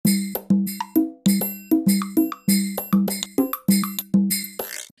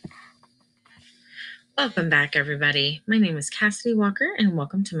Welcome back, everybody. My name is Cassidy Walker, and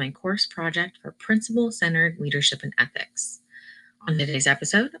welcome to my course project for Principle-Centered Leadership and Ethics. On today's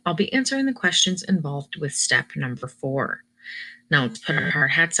episode, I'll be answering the questions involved with step number 4. Now let's put our hard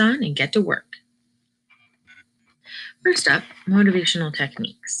hats on and get to work. First up, motivational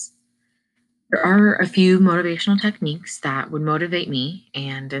techniques. There are a few motivational techniques that would motivate me,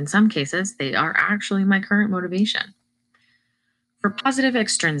 and in some cases, they are actually my current motivation. For positive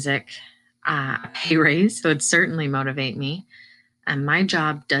extrinsic, a pay raise would certainly motivate me. And my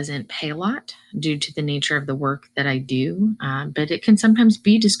job doesn't pay a lot due to the nature of the work that I do, but it can sometimes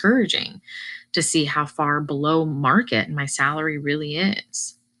be discouraging to see how far below market my salary really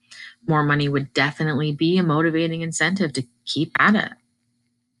is. More money would definitely be a motivating incentive to keep at it.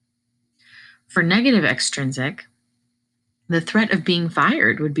 For negative extrinsic, the threat of being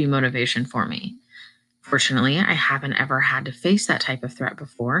fired would be motivation for me. Fortunately, I haven't ever had to face that type of threat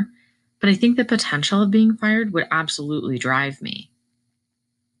before, but I think the potential of being fired would absolutely drive me.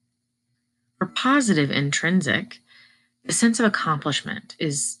 For positive intrinsic, the sense of accomplishment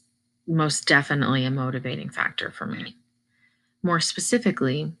is most definitely a motivating factor for me. More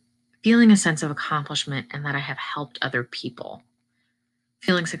specifically, feeling a sense of accomplishment and that I have helped other people.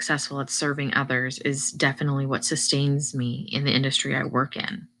 Feeling successful at serving others is definitely what sustains me in the industry I work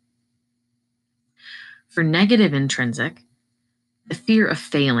in. For negative intrinsic, the fear of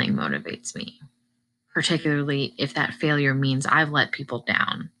failing motivates me, particularly if that failure means I've let people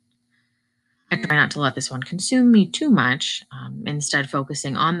down. I try not to let this one consume me too much, instead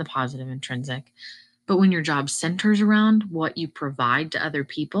focusing on the positive intrinsic. But when your job centers around what you provide to other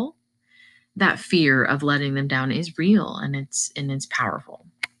people, that fear of letting them down is real and it's powerful.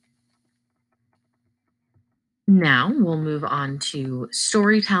 Now we'll move on to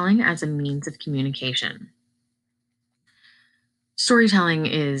storytelling as a means of communication. Storytelling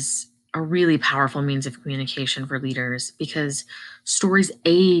is a really powerful means of communication for leaders because stories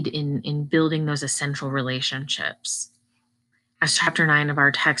aid in building those essential relationships. As chapter 9 of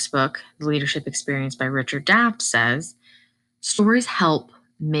our textbook, The Leadership Experience by Richard Daft says, stories help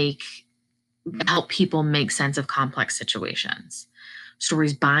people make sense of complex situations.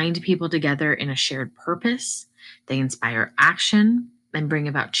 Stories bind people together in a shared purpose. They inspire action and bring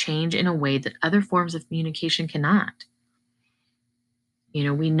about change in a way that other forms of communication cannot.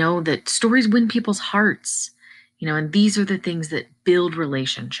 We know that stories win people's hearts, and these are the things that build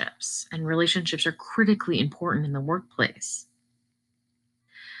relationships, and relationships are critically important in the workplace.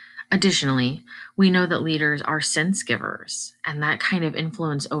 Additionally, we know that leaders are sense givers, and that kind of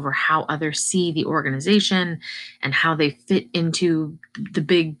influence over how others see the organization and how they fit into the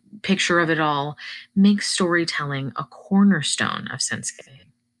big picture of it all makes storytelling a cornerstone of sense giving.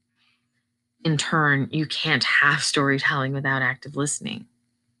 In turn, you can't have storytelling without active listening.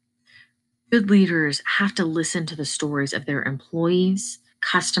 Good leaders have to listen to the stories of their employees,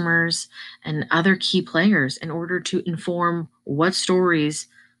 customers, and other key players in order to inform what stories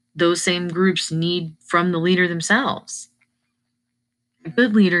those same groups need from the leader themselves. A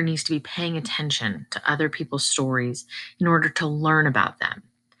good leader needs to be paying attention to other people's stories in order to learn about them,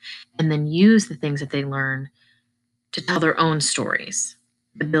 and then use the things that they learn to tell their own stories,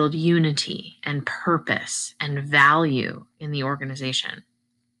 to build unity and purpose and value in the organization.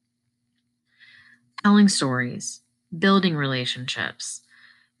 Telling stories, building relationships,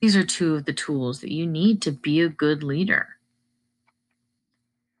 these are two of the tools that you need to be a good leader.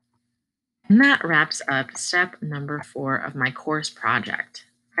 And that wraps up step number 4 of my course project.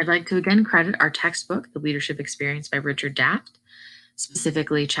 I'd like to again credit our textbook, The Leadership Experience by Richard Daft,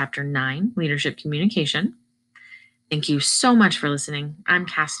 specifically chapter 9, Leadership Communication. Thank you so much for listening. I'm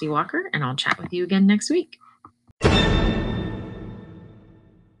Cassidy Walker, and I'll chat with you again next week.